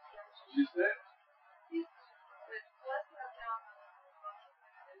 She's dead.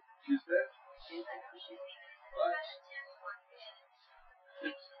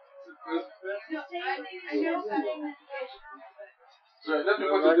 So let me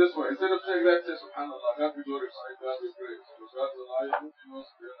put it this way. Instead of saying that, say Subhanallah, God be glorified, God be praised. Because God is alive,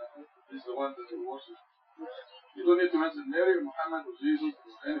 He's the one that we worship. You don't need to mention Mary, Muhammad, or Jesus,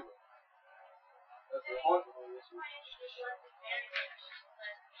 or anybody. That's the point of all this.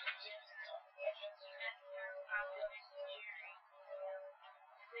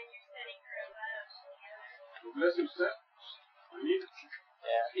 Bless yourself. I need it.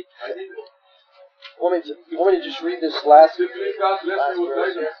 Yeah. I need it. You want me to just read this last Please God bless me with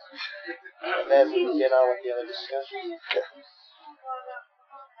verse guidance. and then we can get on with the other discussion? The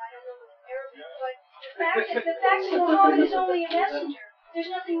fact that Muhammad is only a messenger, there's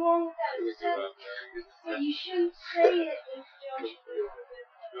nothing wrong with that. But you shouldn't say it in conjunction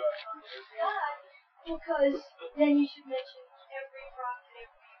with God, because then you should mention every prophet,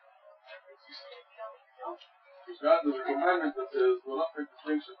 every existed, if you don't even know. God, there's a commandment that says, do not make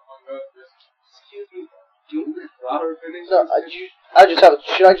distinction among God. Excuse me. Do you want me to finish? No, I just have.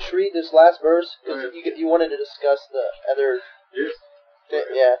 Should I just read this last verse? Because you wanted to discuss the other. Yes.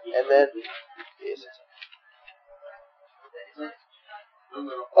 Yeah, and then. Yes. No.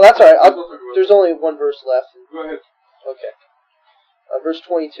 Oh, that's alright. There's only one verse left. Go ahead. Okay. Verse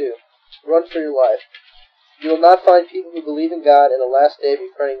 22. Run for your life. You will not find people who believe in God in the last day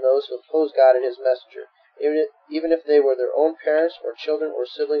befriending those who oppose God and His messenger, even if they were their own parents or children or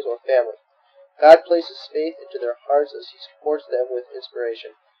siblings or family. God places faith into their hearts as He supports them with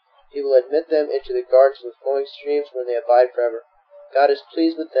inspiration. He will admit them into the gardens with flowing streams where they abide forever. God is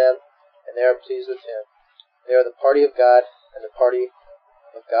pleased with them, and they are pleased with Him. They are the party of God, and the party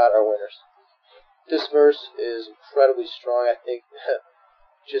of God are winners. This verse is incredibly strong, I think,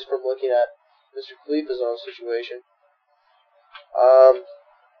 just from looking at Mr. Khalifa's own situation.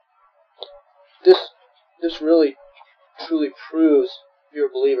 This really, truly proves if you're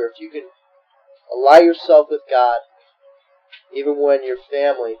a believer, if you can ally yourself with God, even when your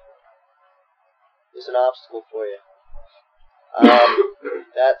family is an obstacle for you.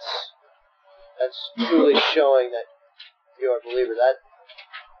 That's truly showing that you're a believer. That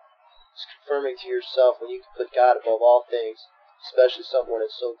is confirming to yourself when you can put God above all things, especially someone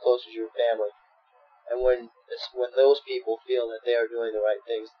as so close as your family, and when those people feel that they are doing the right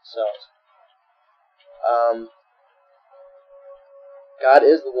things themselves. God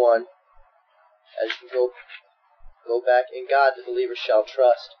is the one, as you go back in God, the believer shall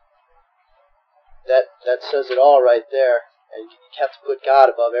trust. That says it all right there. And you have to put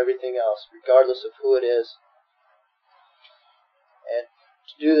God above everything else, regardless of who it is. And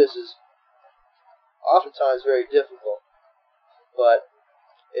to do this is oftentimes very difficult. But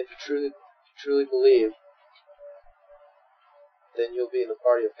if you truly believe, then you'll be in the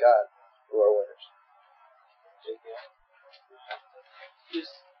party of God, who are winners.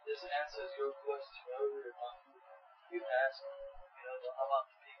 This answers your question earlier. You asked, about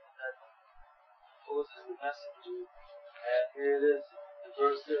the people that opposes the messenger. And here it is. The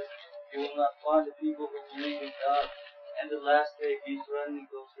verse says, "You will not find the people who believe in God and the last day be threatening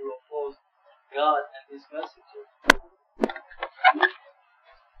those who oppose God and His messenger."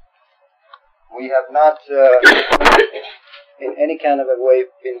 We have not, in any kind of a way,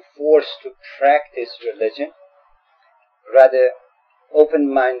 been forced to practice religion. Rather,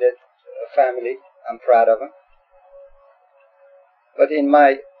 open-minded family. I'm proud of them. But in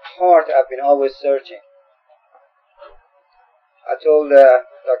my heart, I've been always searching. I told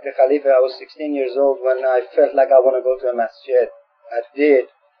Dr. Khalifa I was 16 years old when I felt like I want to go to a masjid. I did.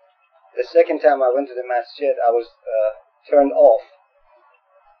 The second time I went to the masjid, I was turned off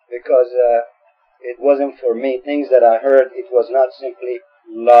because it wasn't for me. Things that I heard, it was not simply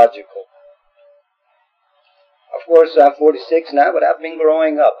logical. Of course, I'm 46 now, but I've been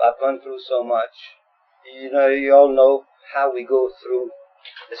growing up. I've gone through so much. You all know how we go through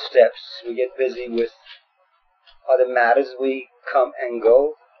the steps. We get busy with other matters, we come and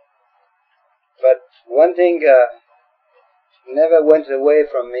go. But one thing never went away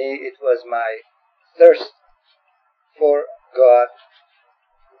from me. It was my thirst for God.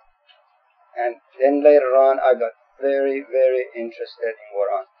 And then later on, I got very, very interested in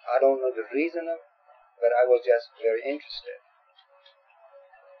Quran. I don't know the reason of it, but I was just very interested.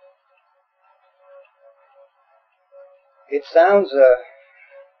 It sounds a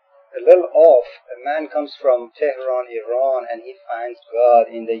little off. A man comes from Tehran, Iran, and he finds God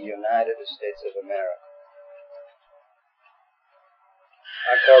in the United States of America.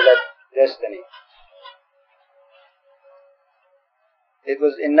 I call that destiny. It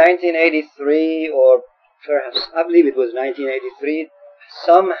was in 1983, or perhaps, I believe it was 1983,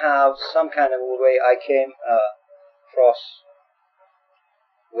 somehow, some kind of a way, I came across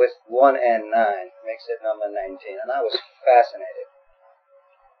with 1 and 9, makes it number 19, and I was fascinated.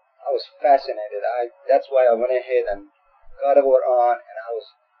 That's why I went ahead and got a Quran, and I was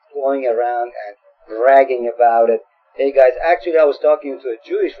going around and bragging about it. Hey guys, actually I was talking to a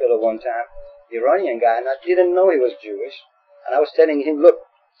Jewish fellow one time, Iranian guy, and I didn't know he was Jewish. And I was telling him, look,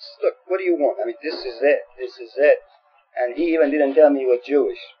 what do you want? I mean, this is it. And he even didn't tell me he was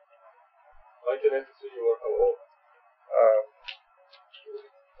Jewish. 1993, you were how old?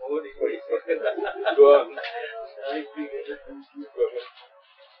 Go Go on.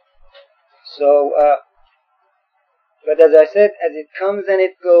 So, but as I said, as it comes and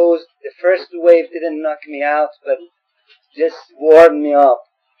it goes, the first wave didn't knock me out, but just warmed me up.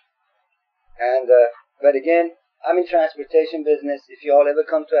 And, but again, I'm in transportation business. If you all ever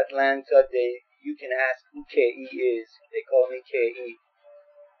come to Atlanta, you can ask who KE is. They call me KE.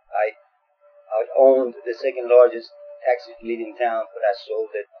 I owned the second largest taxi fleet in town, but I sold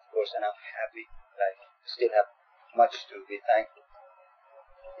it, of course, and I'm happy. I still have much to be thankful.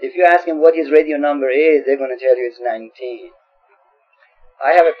 If you ask him what his radio number is, they're going to tell you it's 19.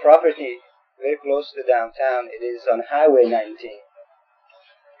 I have a property very close to downtown. It is on Highway 19.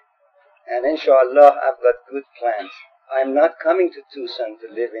 And inshallah, I've got good plans. I'm not coming to Tucson to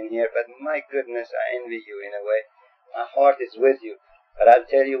live in here, but my goodness, I envy you in a way. My heart is with you. But I'll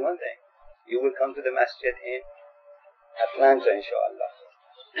tell you one thing. You will come to the masjid in Atlanta, inshallah.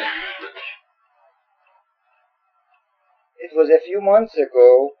 It was a few months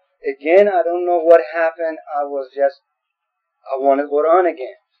ago. Again, I don't know what happened. I wanted Quran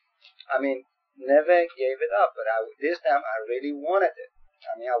again. I mean, never gave it up, but this time I really wanted it.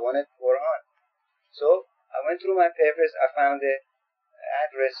 I wanted Quran. So I went through my papers. I found a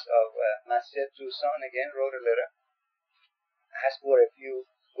address of Masjid Tucson again, wrote a letter, asked for a few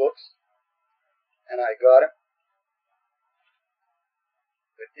books, and I got them.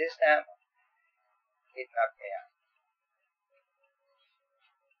 But this time, it knocked me out.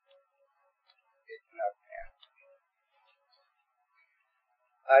 It knocked me out.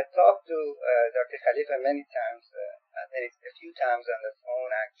 I talked to Dr. Khalifa many times, I think a few times on the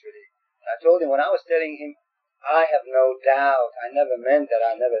phone actually. I told him when I was telling him, I have no doubt, I never meant that,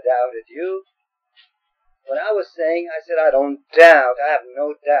 I never doubted you. When I was saying, I said I don't doubt, I have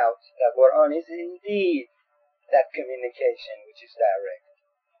no doubt that Quran is indeed that communication which is direct.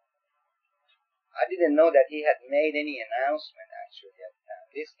 I didn't know that he had made any announcement actually at the time.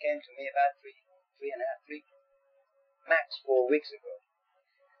 This came to me about three, max 4 weeks ago.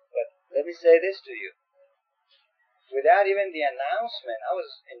 But let me say this to you. Without even the announcement, I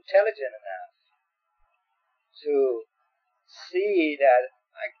was intelligent enough to see that,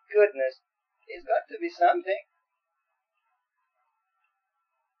 my goodness, it's got to be something.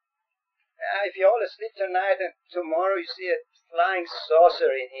 Now, if you're all asleep tonight and tomorrow you see a flying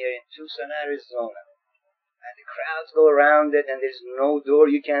saucer in here in Tucson, Arizona, and the crowds go around it and there's no door,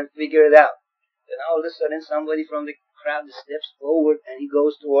 you can't figure it out. Then all of a sudden somebody from the crowd steps forward and he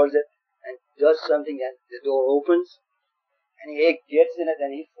goes towards it and does something and the door opens and he gets in it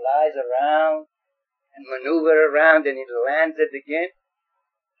and he flies around and maneuver around and he lands it again.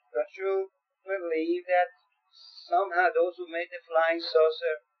 Don't you believe that somehow those who made the flying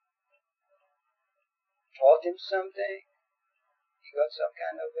saucer taught him something? He got some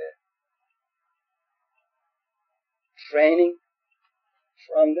kind of a training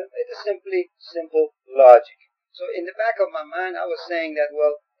from them. It is simply simple logic. So in the back of my mind, I was saying that,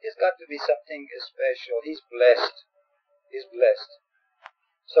 well, it's got to be something special. He's blessed. He's blessed.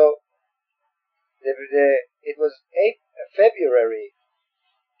 So it was 8th February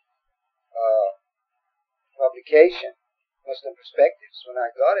publication, Muslim Perspectives, when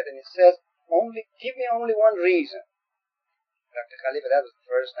I got it, and it says, give me only one reason. Dr. Khalifa, that was the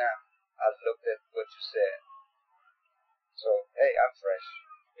first time I looked at what you said. So, hey, I'm fresh.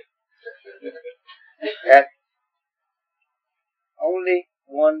 And only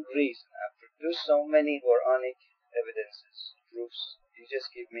one reason. I've produced so many Quranic evidences, proofs. You just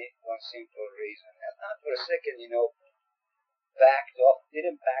give me one simple reason. And not for a second, backed off,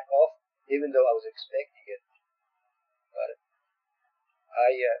 didn't back off, even though I was expecting it. But I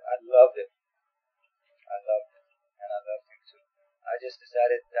loved it. I loved it. And I loved him too. I just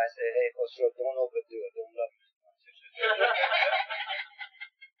decided, I said, hey, Khosrow, don't overdo it. Don't love me.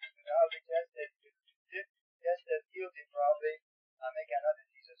 I'll be just as guilty probably. I'll make another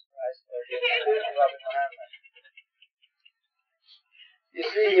Jesus Christ or Prophet Muhammad. You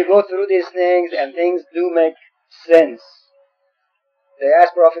see, you go through these things and things do make sense. They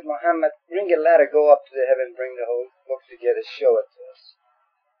asked Prophet Muhammad, bring a ladder, go up to the heaven, bring the whole book together, show it to us.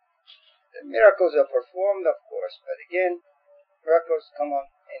 The miracles are performed, of course, but again, miracles come on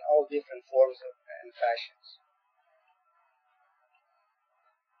in all different forms and fashions.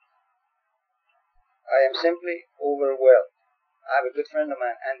 I am simply overwhelmed. I have a good friend of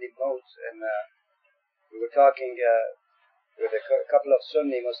mine, Andy Motes, and we were talking with a couple of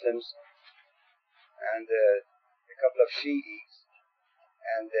Sunni Muslims and a couple of Shi'is,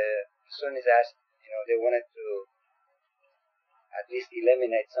 and the Sunnis asked, they wanted to at least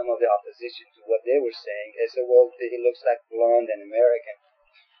eliminate some of the opposition to what they were saying. They said, well, he looks like blonde and American.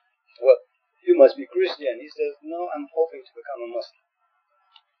 Well, you must be Christian. He says, no, I'm hoping to become a Muslim.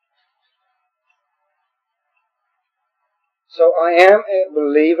 So I am a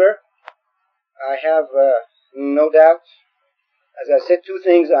believer. I have no doubt. As I said, two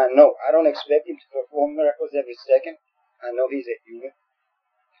things I know. I don't expect him to perform miracles every second. I know he's a human.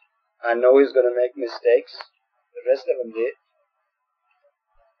 I know he's going to make mistakes. The rest of them did.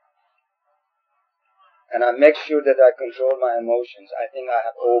 And I make sure that I control my emotions. I think I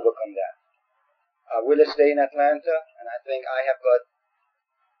have overcome that. I will stay in Atlanta, and I think I have got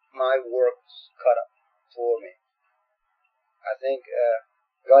my work cut up for me. I think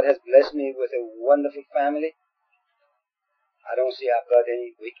God has blessed me with a wonderful family. I don't see I've got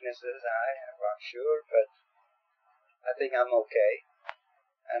any weaknesses, I'm sure, but I think I'm okay.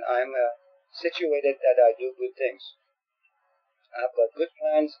 And I'm situated that I do good things. I've got good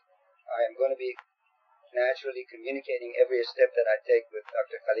plans. I am going to be naturally communicating every step that I take with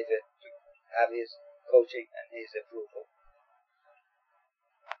Dr. Khalifa to have his coaching and his approval.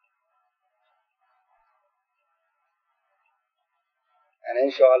 And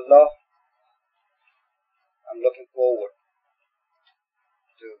inshallah, I'm looking forward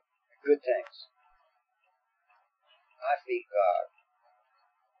to good things. I feed God.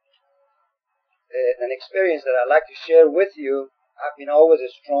 an experience that I'd like to share with you. I've been always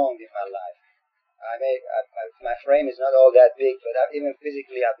strong in my life. My frame is not all that big, but even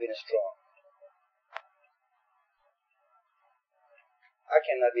physically I've been strong. I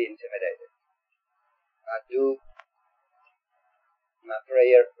cannot be intimidated. I do my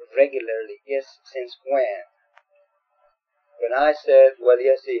prayer regularly. Yes, since when? When I said, well,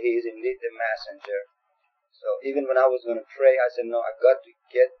 yes, he is indeed the messenger. So even when I was going to pray, I said, no, I got to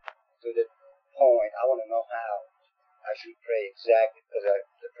get to the point. I want to know how I should pray exactly, because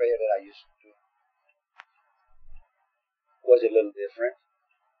the prayer that I used to do was a little different,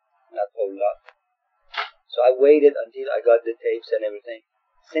 not a whole lot. So I waited until I got the tapes and everything.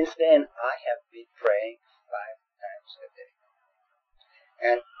 Since then, I have been praying 5 times a day.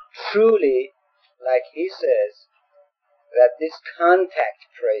 And truly, like he says, that this contact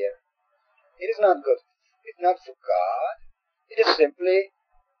prayer, it is not good. It's not for God. It is simply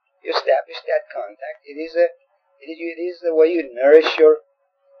you establish that contact. It is the way you nourish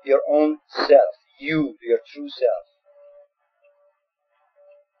your own self, your true self.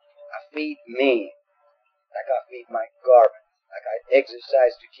 I feed me like I feed my garment, like I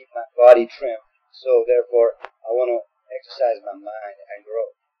exercise to keep my body trim. So therefore, I want to exercise my mind and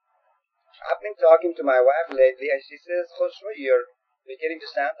grow. I've been talking to my wife lately, and she says, Joshua, you're beginning to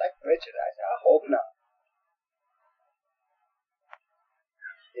sound like Richard. I said, I hope not.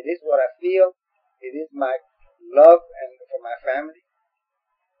 It is what I feel. It is my love and for my family.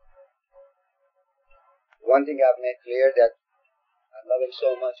 One thing I've made clear, that I love him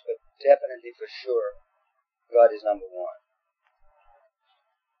so much, but definitely for sure, God is number one.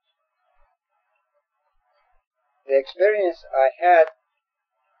 The experience I had,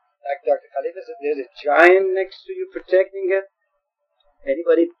 like Dr. Khalifa said, there's a giant next to you protecting it.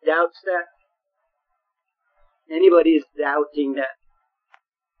 Anybody doubts that? Anybody is doubting that?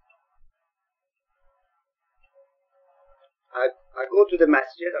 I go to the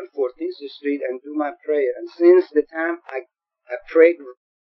masjid on 14th Street and do my prayer. And since the time I prayed